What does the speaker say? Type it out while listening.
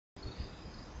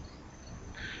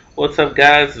What's up,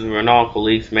 guys? This is Renal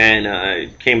Colleagues, man.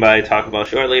 Came by to talk about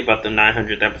shortly about the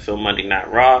 900th episode of Monday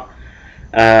Night Raw.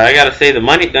 I gotta say, the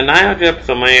 900th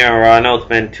episode of Monday Night Raw. I know it's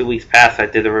been 2 weeks past. I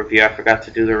did the review. I forgot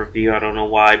to do the review. I don't know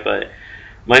why, but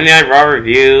Monday Night Raw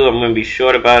review. I'm gonna be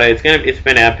short about it. It's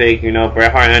been epic. You know,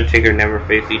 Bret Hart and Undertaker never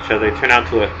faced each other. It turned out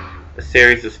to a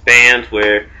series of spans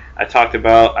where I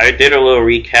did a little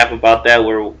recap about that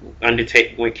where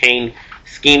Kane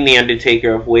schemed the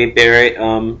Undertaker of Wade Barrett.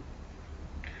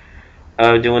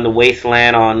 Doing the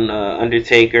wasteland on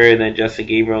Undertaker, and then Justin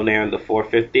Gabriel there in the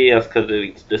 450. That's because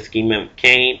of the scheme of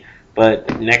Kane.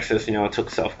 But Nexus, took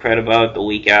self-credit about it the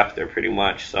week after, pretty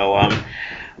much. So,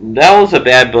 that was a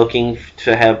bad booking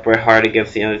to have Bret Hart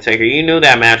against the Undertaker. You knew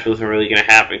that match wasn't really going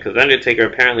to happen, because Undertaker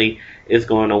apparently is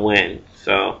going to win.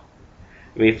 So,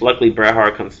 luckily Bret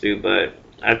Hart comes through, but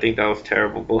I think that was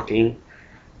terrible booking.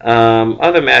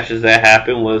 Other matches that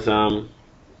happened was,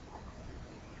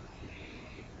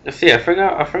 let's see. I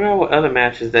forgot what other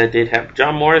matches that did happen.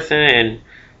 John Morrison and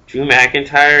Drew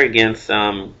McIntyre against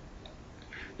Cody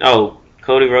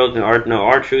Rhodes and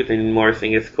R-Truth and Morrison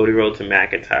against Cody Rhodes and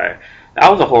McIntyre. That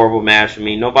was a horrible match.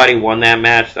 Nobody won that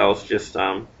match. That was just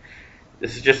and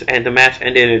the match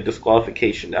ended in a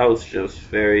disqualification. That was just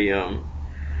very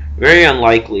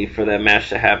unlikely for that match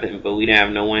to happen. But we didn't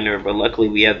have no winner. But luckily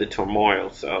we had the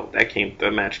turmoil, so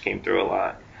the match came through a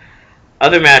lot.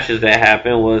 Other matches that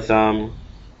happened was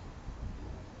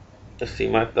let's see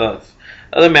my thoughts.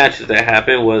 Other matches that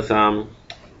happened was John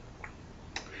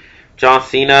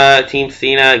Cena, Team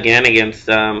Cena again against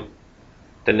the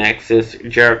Nexus.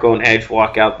 Jericho and Edge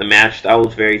walk out the match. That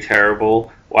was very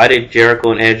terrible. Why did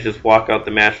Jericho and Edge just walk out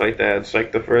the match like that? It's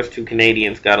like the first two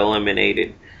Canadians got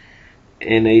eliminated,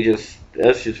 and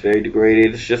that's just very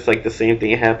degraded. It's just like the same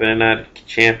thing happened in Night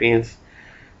Champions.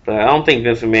 But I don't think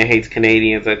Vince McMahon hates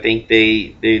Canadians. I think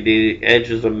Edge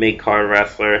is a mid-card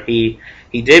wrestler. He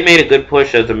did make a good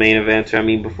push as a main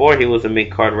eventer. Before he was a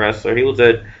mid-card wrestler. He was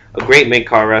a great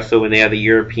mid-card wrestler when they had the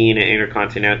European and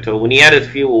Intercontinental. When he had his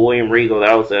feud with William Regal,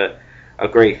 that was a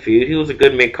great feud. He was a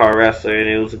good mid-card wrestler, and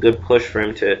it was a good push for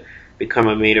him to become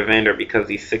a main eventer because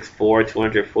he's 6'4",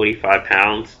 245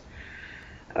 pounds.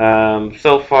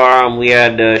 So far, we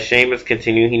had Sheamus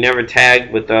continue. He never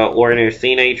tagged with Orton or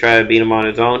Cena. He tried to beat him on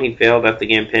his own. He failed after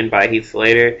getting pinned by Heath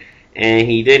Slater. And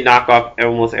he did knock off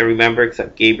almost every member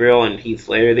except Gabriel and Heath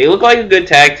Slater. They look like a good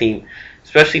tag team,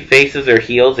 especially faces or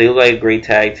heels. They look like a great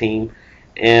tag team.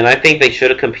 And I think they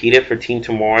should have competed for Team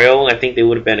Tomorrow. I think they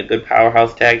would have been a good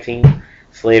powerhouse tag team,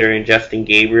 Slater and Justin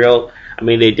Gabriel.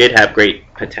 They did have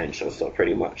great potential, so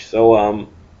pretty much. So,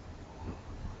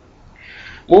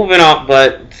 moving on.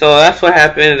 So that's what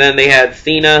happened. And then they had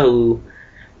Cena, who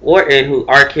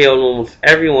RKO'd almost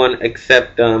everyone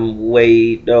except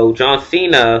John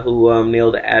Cena, who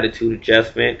nailed the Attitude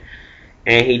Adjustment,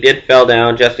 and he did fell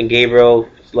down. Justin Gabriel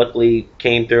luckily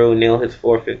came through and nailed his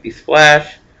 450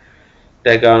 splash.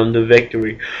 That got him the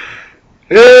victory.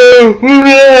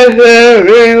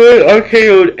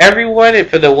 RKO'd everyone and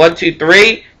for the 1, 2,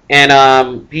 3,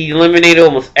 and he eliminated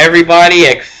almost everybody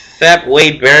except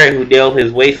Wade Barrett, who nailed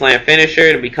his Wasteland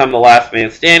finisher to become the last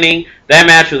man standing. That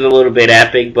match was a little bit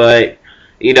epic, but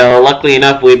luckily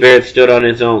enough, Wade Barrett stood on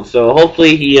his own. So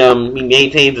hopefully he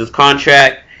maintains his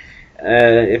contract.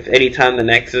 If anytime the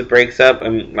Nexus breaks up,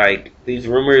 these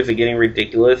rumors are getting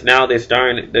ridiculous now.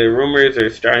 The rumors are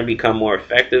starting to become more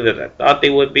effective as I thought they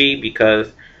would be,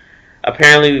 because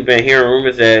apparently we've been hearing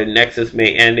rumors that Nexus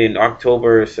may end in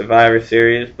October Survivor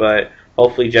Series, but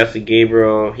hopefully Justin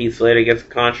Gabriel, Heath Slater gets a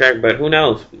contract, but who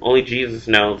knows? Only Jesus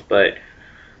knows. But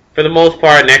for the most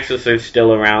part, Nexus are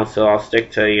still around, so I'll stick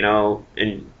to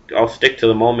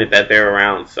the moment that they're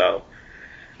around. So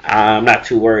I'm not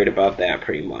too worried about that,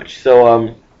 pretty much.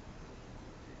 So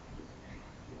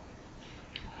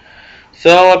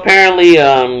apparently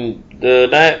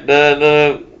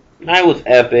the night was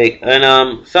epic,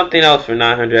 and something else for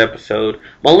 900 episode.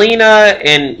 Melina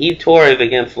and Eve Torres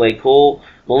against Lay Cool.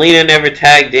 Melina never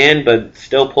tagged in, but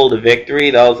still pulled a victory.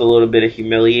 That was a little bit of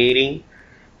humiliating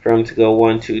for him to go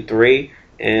 1, 2, 3.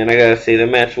 And I gotta say, the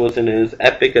match wasn't as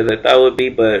epic as I thought it would be,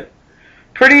 but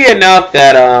pretty enough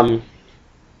that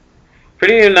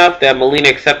Melina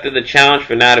accepted the challenge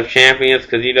for Night of Champions,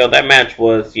 because that match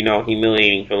was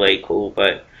humiliating for Lay Cool.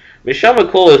 But Michelle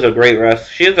McCool is a great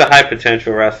wrestler. She is a high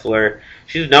potential wrestler.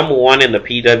 She's #1 in the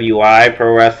PWI,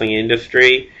 pro wrestling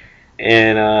industry,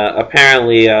 and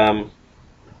apparently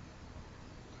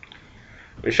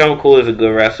Michelle McCool is a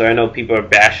good wrestler. I know people are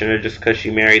bashing her just because she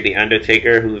married The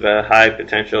Undertaker, who's a high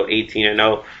potential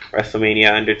 18-0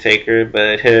 WrestleMania Undertaker,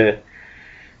 but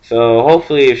So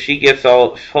hopefully, if she gets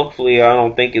all, hopefully I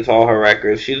don't think it's all her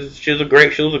records. She was a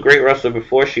great wrestler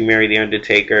before she married the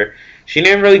Undertaker. She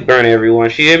didn't really burn everyone.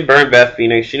 She didn't burn Beth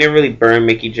Phoenix. She didn't really burn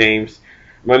Mickie James.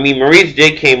 I mean, Maurice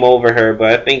did came over her,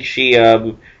 but I think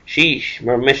Michelle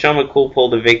McCool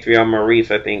pulled the victory on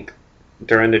Maurice. I think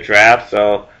during the draft.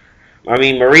 So I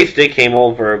mean, Maurice did came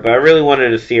over, but I really wanted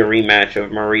to see a rematch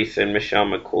of Maurice and Michelle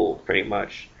McCool, pretty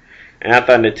much. And I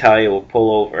thought Natalya would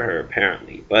pull over her,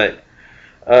 apparently. But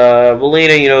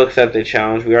Melina, accepted the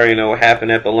challenge. We already know what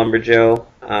happened at the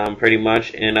Lumberjill, pretty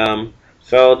much. And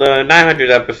so the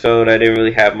 900th episode, I didn't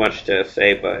really have much to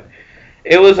say, but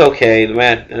it was okay.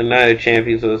 The Night of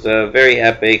Champions was very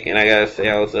epic, and I gotta say,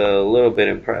 I was a little bit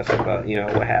impressed about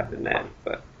what happened then.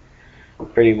 But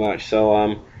pretty much,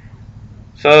 so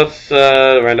it's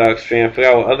Red Dog Stream. I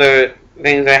forgot what other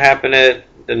things that happened at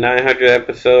the 900th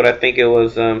episode. I think it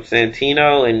was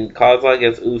Santino and Kozlov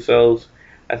against Usos.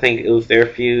 I think it was their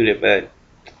feud, but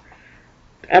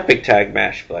epic tag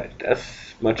match. But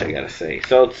that's much I gotta say.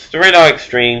 So it's the Red Dog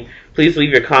Extreme. Please leave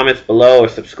your comments below or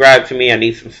subscribe to me. I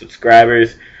need some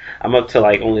subscribers. I'm up to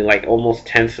only almost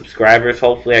 10 subscribers.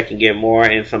 Hopefully I can get more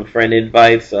and some friend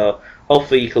invites. So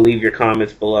hopefully you can leave your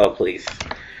comments below, please.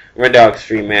 Red Dog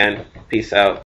Extreme, man. Peace out.